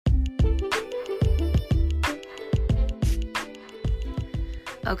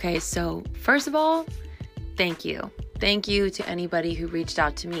Okay, so first of all, thank you. Thank you to anybody who reached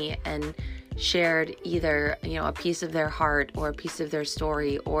out to me and shared either, a piece of their heart or a piece of their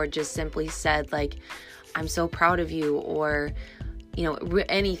story, or just simply said like, I'm so proud of you, or,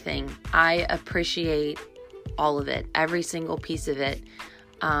 anything. I appreciate all of it, every single piece of it.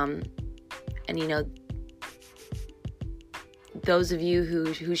 And, those of you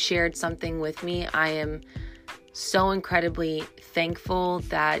who shared something with me, I am so incredibly thankful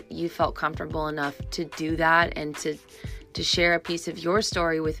that you felt comfortable enough to do that and to share a piece of your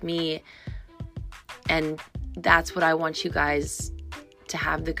story with me. And that's what I want you guys to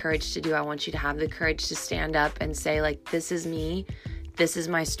have the courage to do. I want you to have the courage to stand up and say, like, this is me, this is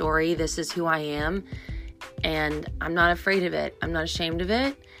my story, this is who I am, and I'm not afraid of it, I'm not ashamed of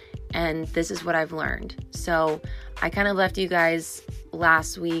it, and this is what I've learned. So I kind of left you guys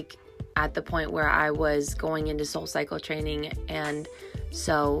last week at the point where I was going into SoulCycle training, and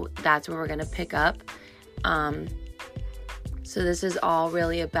so that's where we're going to pick up. So this is all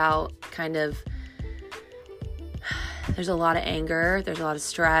really about kind of, there's a lot of anger, there's a lot of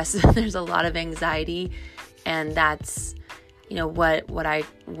stress, there's a lot of anxiety, and that's, what I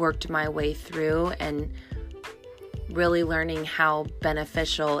worked my way through, and really learning how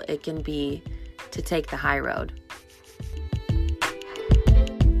beneficial it can be to take the high road.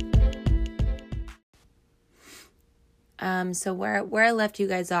 So where I left you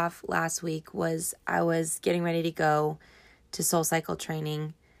guys off last week was I was getting ready to go to SoulCycle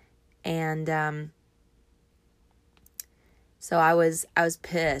training, and so I was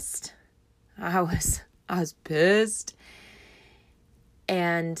pissed. I was pissed,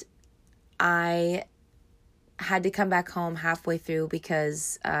 and I had to come back home halfway through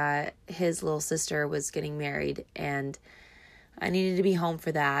because his little sister was getting married, and I needed to be home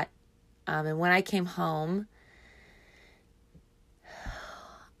for that. And when I came home,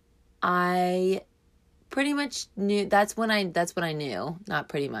 I pretty much knew, that's when I knew, not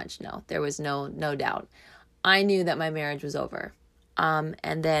pretty much, no, there was no doubt. I knew that my marriage was over.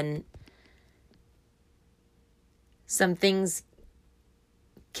 And then some things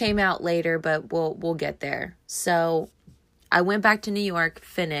came out later, but we'll get there. So I went back to New York,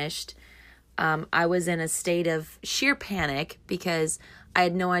 finished. I was in a state of sheer panic because I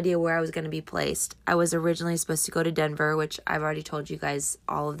had no idea where I was going to be placed. I was originally supposed to go to Denver, which I've already told you guys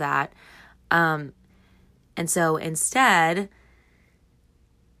all of that. And so instead,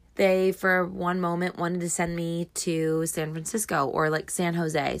 they, for one moment, wanted to send me to San Francisco, or like San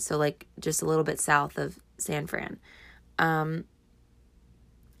Jose. So like just a little bit south of San Fran. I've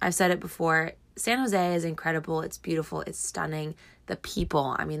said it before, San Jose is incredible. It's beautiful. It's stunning. The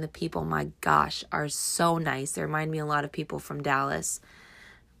people, my gosh, are so nice. They remind me a lot of people from Dallas.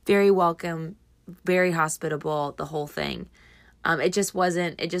 Very welcome, very hospitable, the whole thing. It just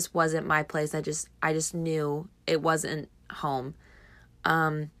wasn't my place. I just knew it wasn't home.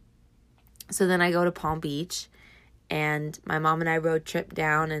 So then I go to Palm Beach, and my mom and I road trip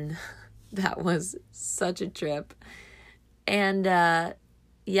down, and that was such a trip. And,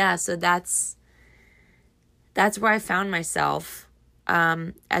 so that's where I found myself,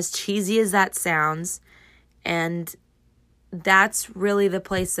 as cheesy as that sounds. And that's really the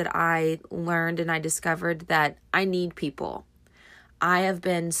place that I learned and I discovered that I need people. I have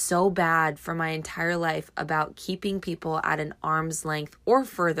been so bad for my entire life about keeping people at an arm's length or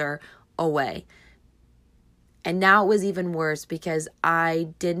further away. And now it was even worse because I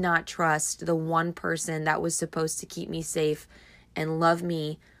did not trust the one person that was supposed to keep me safe and love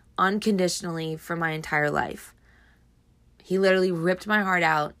me unconditionally for my entire life. He literally ripped my heart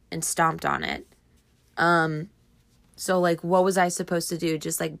out and stomped on it. So like, what was I supposed to do?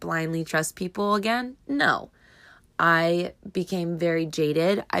 Just like blindly trust people again? No. I became very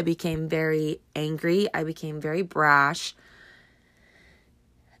jaded. I became very angry. I became very brash.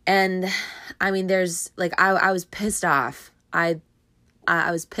 And there's like, I was pissed off. I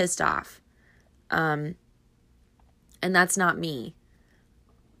was pissed off. And that's not me.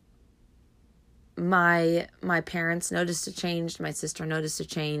 My parents noticed a change. My sister noticed a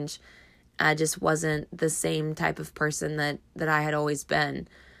change. I just wasn't the same type of person that I had always been.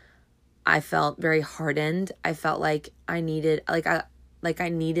 I felt very hardened. I felt like I needed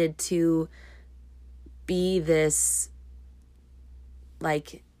to be this,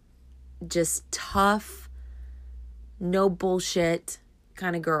 like, just tough, no bullshit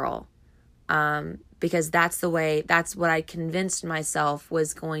kind of girl. Because that's what I convinced myself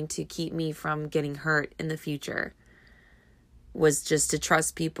was going to keep me from getting hurt in the future, was just to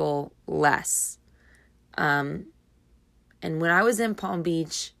trust people less. And when I was in Palm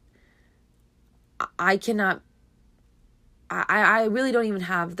Beach, I I really don't even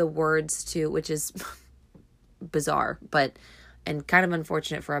have the words to, which is bizarre, and kind of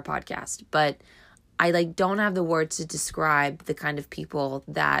unfortunate for a podcast, but I don't have the words to describe the kind of people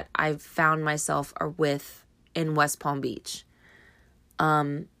that I've found myself are with in West Palm Beach.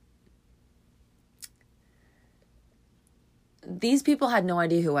 These people had no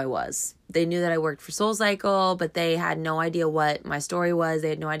idea who I was. They knew that I worked for SoulCycle, but they had no idea what my story was. They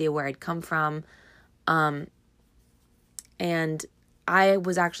had no idea where I'd come from. And I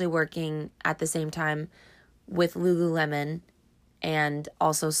was actually working at the same time with Lululemon and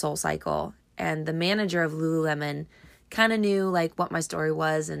also SoulCycle. And the manager of Lululemon kind of knew what my story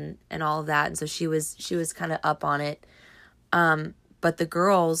was and all of that. And so she was kind of up on it. But the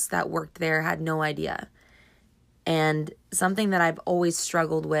girls that worked there had no idea. And something that I've always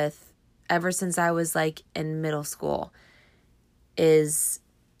struggled with ever since I was in middle school is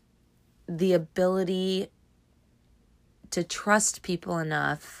the ability to trust people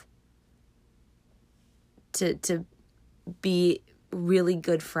enough to be really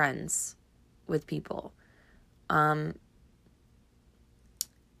good friends with people. I've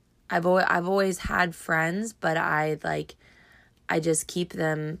always had friends, but I just keep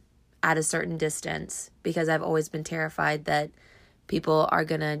them at a certain distance because I've always been terrified that people are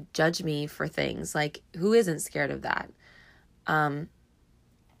going to judge me for things. Who isn't scared of that? And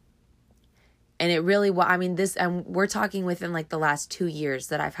it really, and we're talking within the last 2 years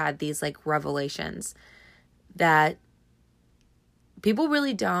that I've had these revelations that people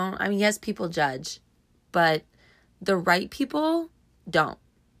really don't. Yes, people judge, but the right people don't.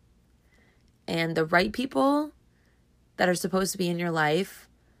 And the right people that are supposed to be in your life,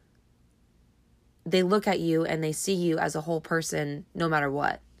 they look at you and they see you as a whole person no matter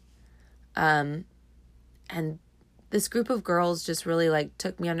what. And this group of girls just really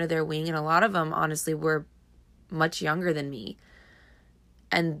took me under their wing, and a lot of them honestly were much younger than me.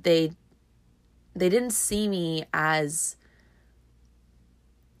 And they didn't see me as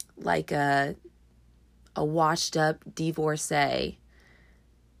a washed up divorcee.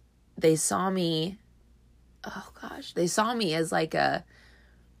 They saw me as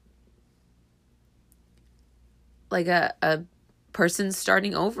a person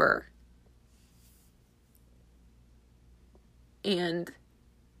starting over. And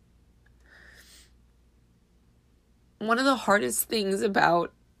one of the hardest things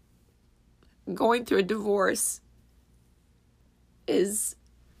about going through a divorce is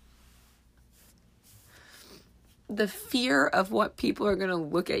the fear of what people are going to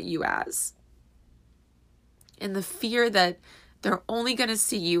look at you as. And the fear that they're only going to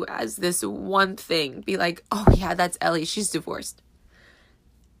see you as this one thing. Be like, oh yeah, that's Ellie. She's divorced.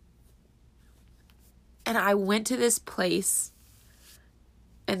 And I went to this place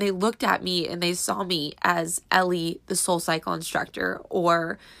and they looked at me and they saw me as Ellie, the SoulCycle instructor,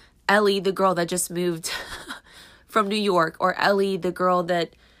 or Ellie, the girl that just moved from New York, or Ellie, the girl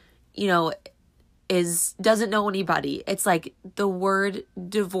that, doesn't know anybody. It's the word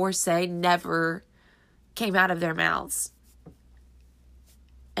divorcee never came out of their mouths.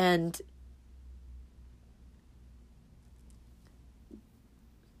 And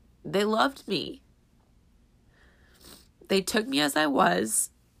they loved me. They took me as I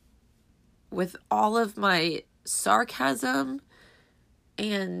was, with all of my sarcasm,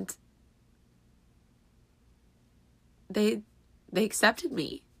 and they accepted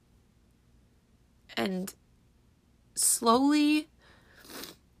me. And slowly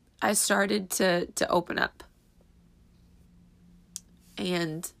I started to open up.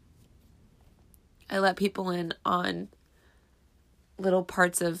 And I let people in on little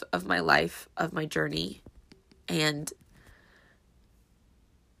parts of my life, of my journey. And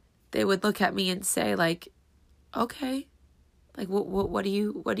they would look at me and say okay, what do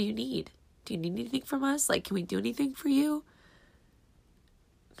you need? Do you need anything from us? Can we do anything for you?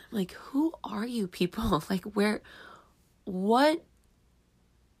 I'm who are you people? What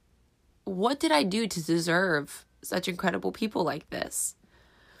did I do to deserve such incredible people like this?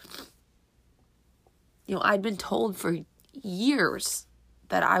 I'd been told for years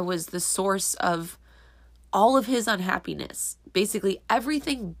that I was the source of all of his unhappiness. Basically,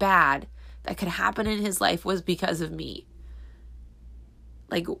 everything bad that could happen in his life was because of me.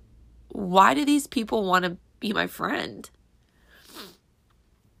 Why do these people want to be my friend?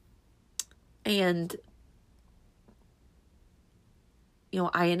 And,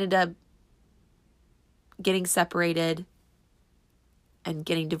 I ended up getting separated and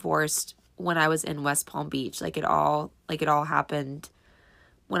getting divorced when I was in West Palm Beach. It all happened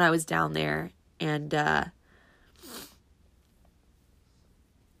when I was down there. And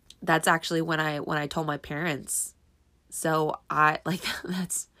that's actually when I told my parents So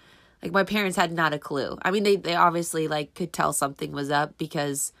that's like, my parents had not a clue. I mean, they obviously like could tell something was up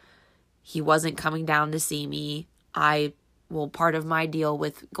because he wasn't coming down to see me. Part of my deal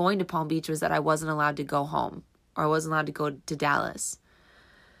with going to Palm Beach was that I wasn't allowed to go home, or I wasn't allowed to go to Dallas,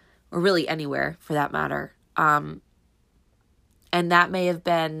 or really anywhere for that matter. And that may have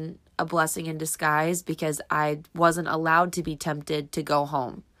been a blessing in disguise because I wasn't allowed to be tempted to go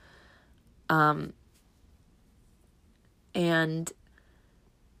home. And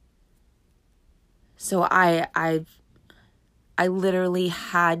so I literally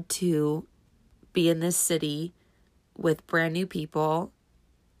had to be in this city with brand new people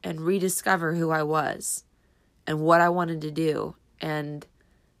and rediscover who I was and what I wanted to do. And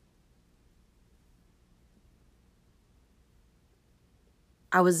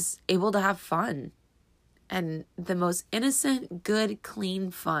I was able to have fun, and the most innocent, good, clean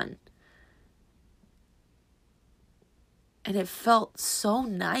fun. And it felt so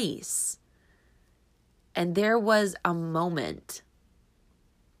nice. And there was a moment,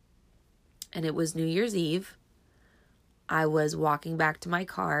 and it was New Year's Eve. I was walking back to my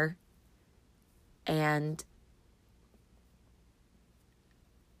car, and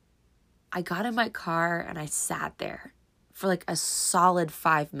I got in my car and I sat there for like a solid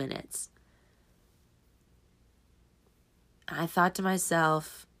 5 minutes. And I thought to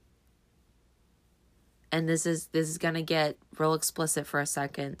myself, and this is going to get real explicit for a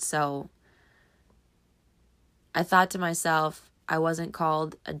second. So I thought to myself, I wasn't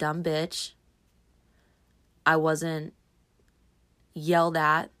called a dumb bitch. I wasn't yelled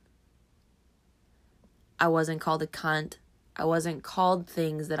at. I wasn't called a cunt. I wasn't called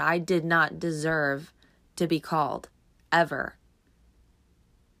things that I did not deserve to be called, ever.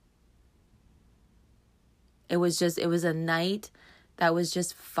 It was a night that was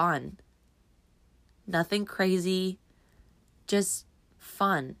just fun. Nothing crazy, just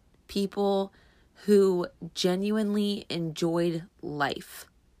fun. People who genuinely enjoyed life.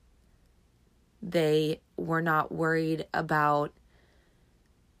 They were not worried about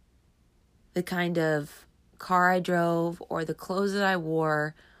the kind of car I drove or the clothes that I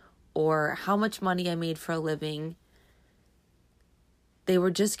wore or how much money I made for a living. They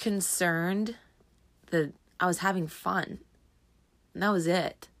were just concerned that I was having fun. And that was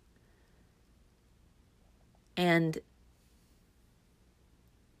it. And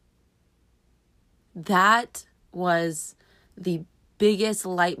that was the biggest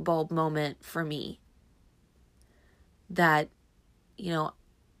light bulb moment for me. That,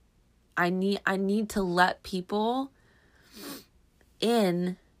 I need to let people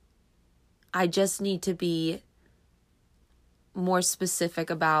in. I just need to be more specific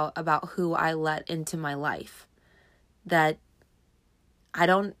about who I let into my life. That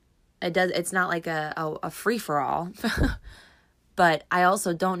it's not like a free-for-all, but I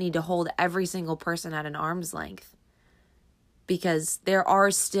also don't need to hold every single person at an arm's length, because there are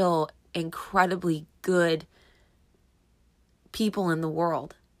still incredibly good people in the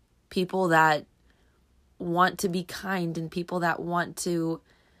world, people that want to be kind and people that want to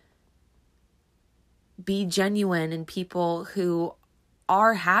be genuine and people who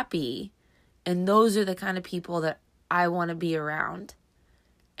are happy. And those are the kind of people that I want to be around.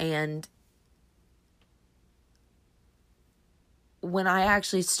 And when I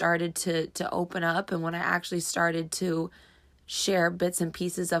actually started to open up, and when I actually started to share bits and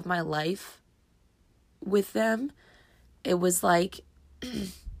pieces of my life with them, it was like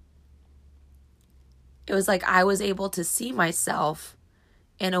I was able to see myself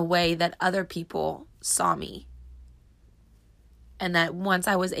in a way that other people saw me. And that once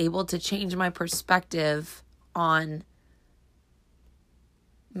I was able to change my perspective on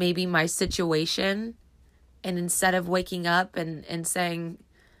maybe my situation, and instead of waking up and saying,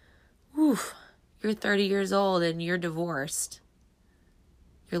 "Whew, you're 30 years old and you're divorced.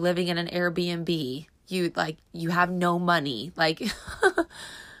 You're living in an Airbnb. You have no money."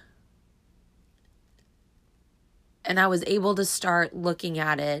 And I was able to start looking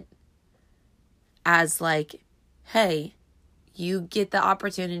at it as like, hey, you get the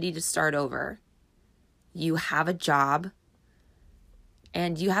opportunity to start over. You have a job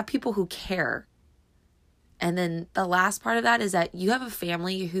and you have people who care. And then the last part of that is that you have a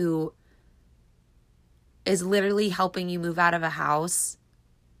family who is literally helping you move out of a house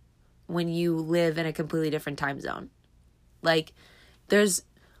when you live in a completely different time zone. Like, there's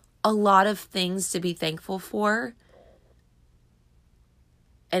a lot of things to be thankful for.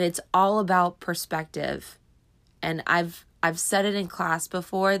 And it's all about perspective. And I've said it in class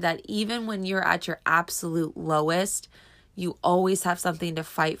before that even when you're at your absolute lowest, you always have something to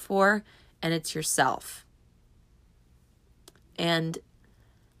fight for, and it's yourself. And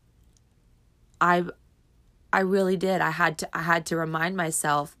I really did. I had to remind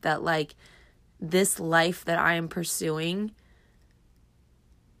myself that like this life that I am pursuing,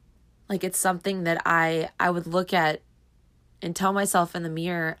 like it's something that I would look at and tell myself in the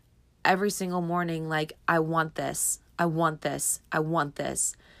mirror every single morning, like, I want this, I want this, I want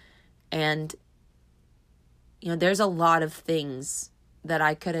this. And, there's a lot of things that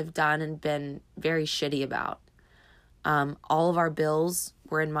I could have done and been very shitty about. All of our bills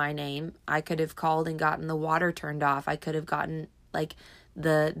were in my name. I could have called and gotten the water turned off. I could have gotten like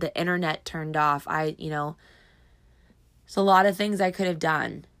the internet turned off. There's a lot of things I could have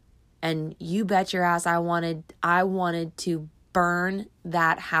done. And you bet your ass I wanted to burn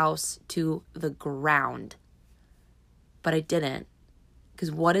that house to the ground. But I didn't.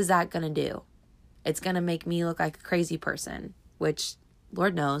 Because what is that going to do? It's going to make me look like a crazy person, which,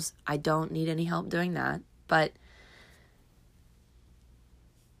 Lord knows, I don't need any help doing that. But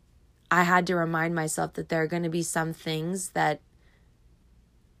I had to remind myself that there are going to be some things that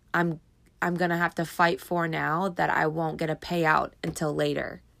I'm going to have to fight for now that I won't get a payout until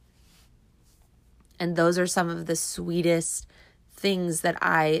later. And those are some of the sweetest things that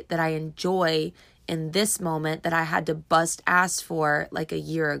I enjoy in this moment that I had to bust ass for like a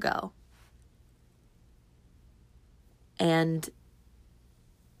year ago. And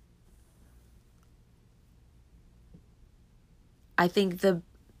I think the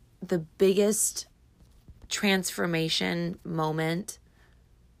biggest transformation moment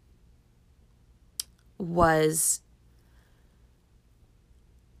was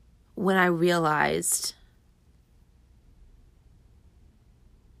when I realized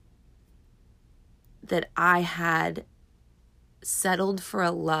that I had settled for a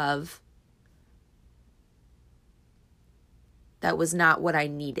love that was not what I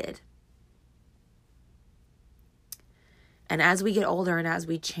needed. And as we get older and as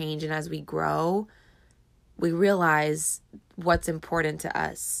we change and as we grow, we realize what's important to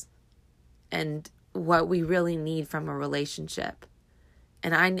us and what we really need from a relationship.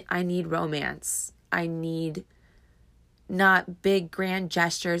 And I need romance. I need not big grand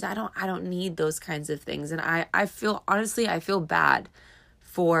gestures. I don't need those kinds of things. And I feel bad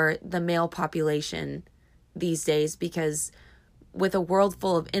for the male population these days, because with a world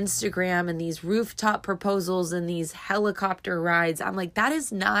full of Instagram and these rooftop proposals and these helicopter rides, I'm like, that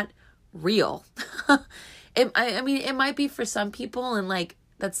is not real. It might be for some people, and like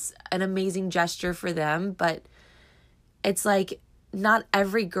that's an amazing gesture for them, but it's like not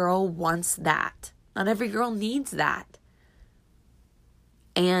every girl wants that. Not every girl needs that.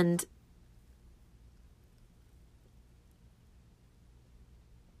 And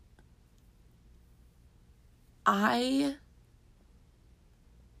I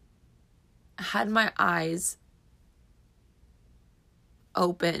had my eyes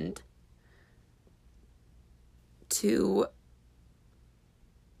opened to,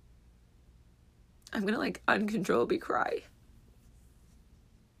 I'm gonna like uncontrollably cry.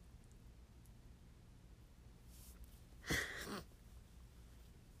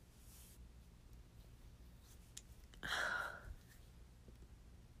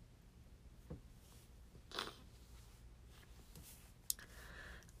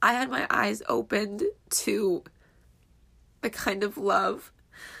 I had my eyes opened to the kind of love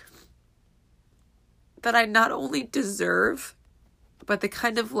that I not only deserve, but the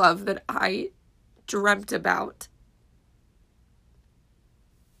kind of love that I dreamt about.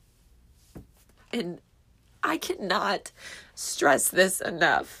 And I cannot stress this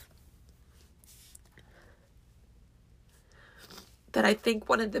enough, that I think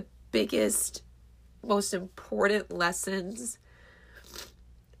one of the biggest, most important lessons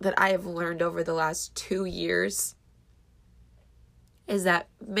that I have learned over the last 2 years is that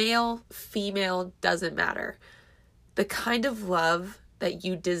male, female, doesn't matter. The kind of love that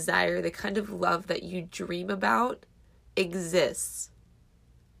you desire, the kind of love that you dream about exists.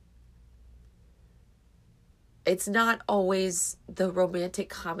 It's not always the romantic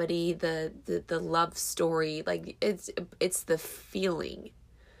comedy, the love story. Like it's the feeling.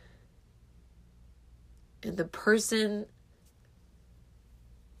 And the person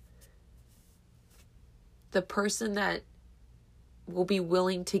that will be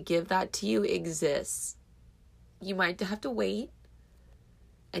willing to give that to you exists. You might have to wait,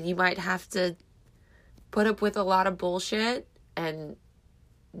 and you might have to put up with a lot of bullshit and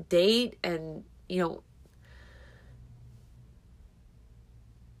date and,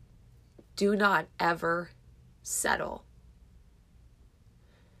 do not ever settle.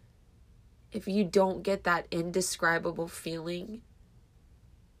 If you don't get that indescribable feeling,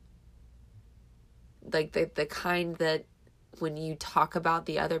 like the kind that when you talk about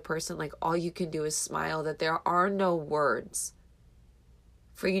the other person, like all you can do is smile, that there are no words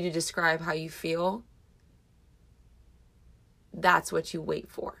for you to describe how you feel, that's what you wait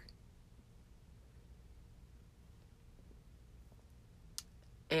for.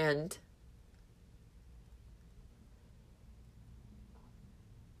 And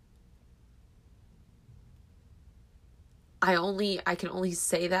I can only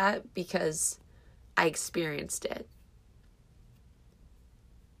say that because I experienced it.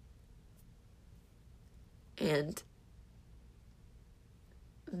 And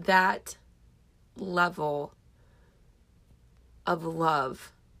that level of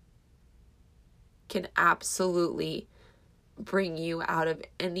love can absolutely bring you out of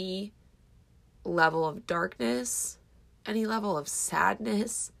any level of darkness, any level of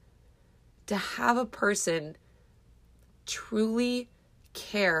sadness. To have a person truly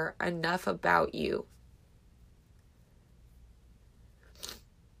care enough about you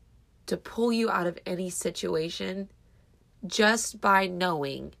to pull you out of any situation just by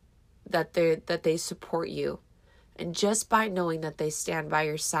knowing that they support you, and just by knowing that they stand by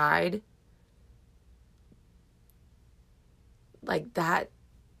your side, like that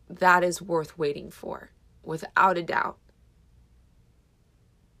is worth waiting for, without a doubt.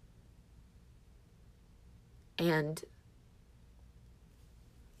 And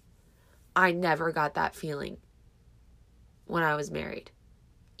I never got that feeling when I was married.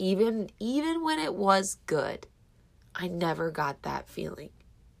 Even when it was good, I never got that feeling.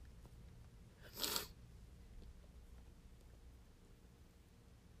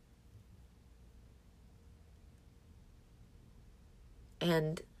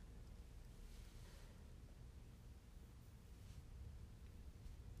 And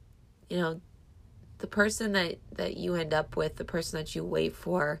the person that you end up with, the person that you wait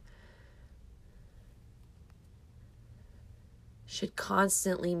for, should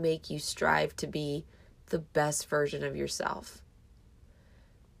constantly make you strive to be the best version of yourself.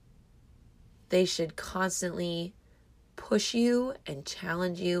 They should constantly push you and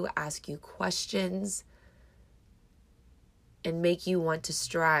challenge you, ask you questions, and make you want to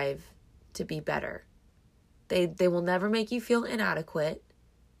strive to be better. They will never make you feel inadequate.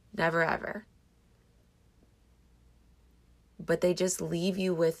 Never, ever. But they just leave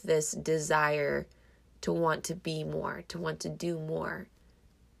you with this desire to want to be more, to want to do more.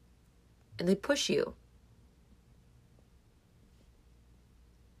 And they push you.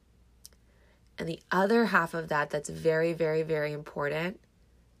 And the other half of that that's very, very, very important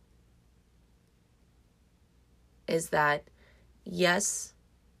is that, yes,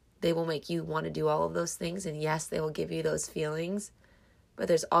 they will make you want to do all of those things. And yes, they will give you those feelings. But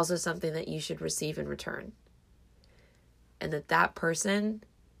there's also something that you should receive in return. And that person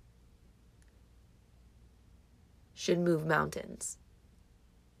should move mountains.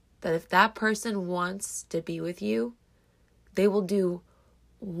 That if that person wants to be with you, they will do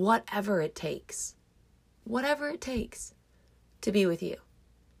whatever it takes to be with you.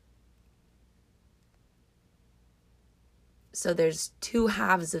 So there's two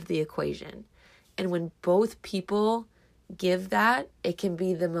halves of the equation. And when both people give that, it can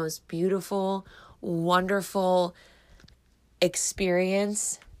be the most beautiful, wonderful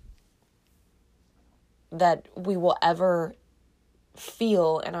experience that we will ever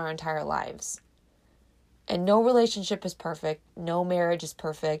feel in our entire lives. And no relationship is perfect. No marriage is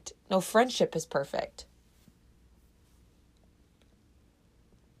perfect. No friendship is perfect.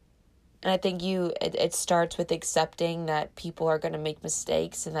 And I think it starts with accepting that people are going to make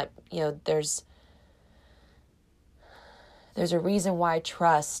mistakes, and that, there's a reason why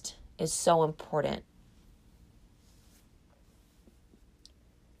trust is so important.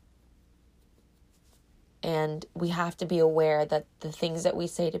 And we have to be aware that the things that we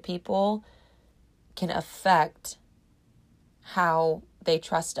say to people can affect how they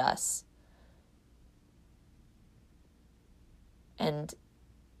trust us. And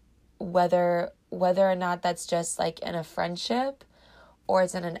whether or not that's just like in a friendship, or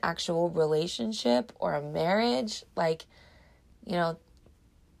it's in an actual relationship or a marriage,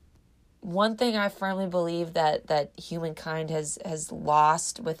 one thing I firmly believe that humankind has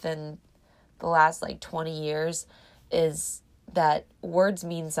lost within the last 20 years is that words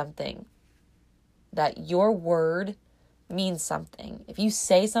mean something. That your word means something. If you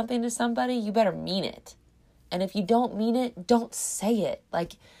say something to somebody, you better mean it. And if you don't mean it, don't say it.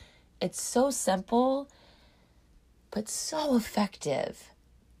 It's so simple, but so effective.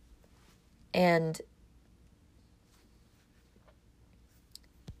 And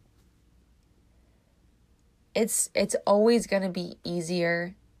it's always going to be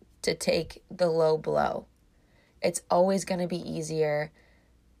easier to take the low blow. It's always going to be easier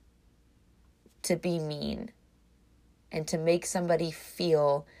to be mean and to make somebody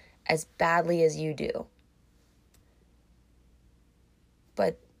feel as badly as you do.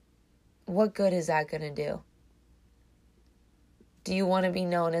 But what good is that going to do? Do you want to be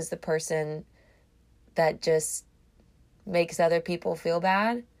known as the person that just makes other people feel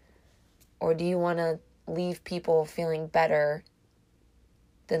bad? Or do you want to leave people feeling better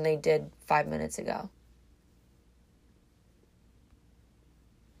than they did 5 minutes ago?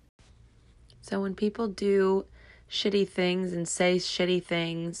 So when people do shitty things and say shitty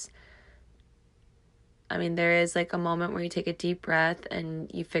things, I mean, there is like a moment where you take a deep breath and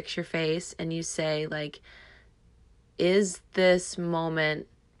you fix your face and you say, like, is this moment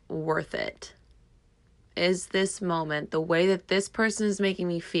worth it? Is this moment, the way that this person is making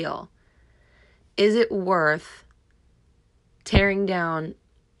me feel, is it worth tearing down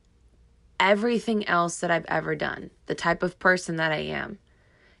everything else that I've ever done, the type of person that I am?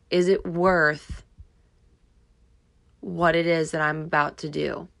 Is it worth what it is that I'm about to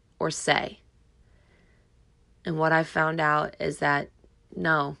do or say? And what I found out is that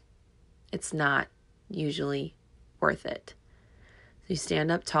no, it's not usually worth it. So you stand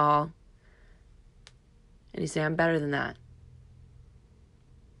up tall and you say, I'm better than that.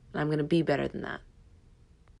 And I'm going to be better than that.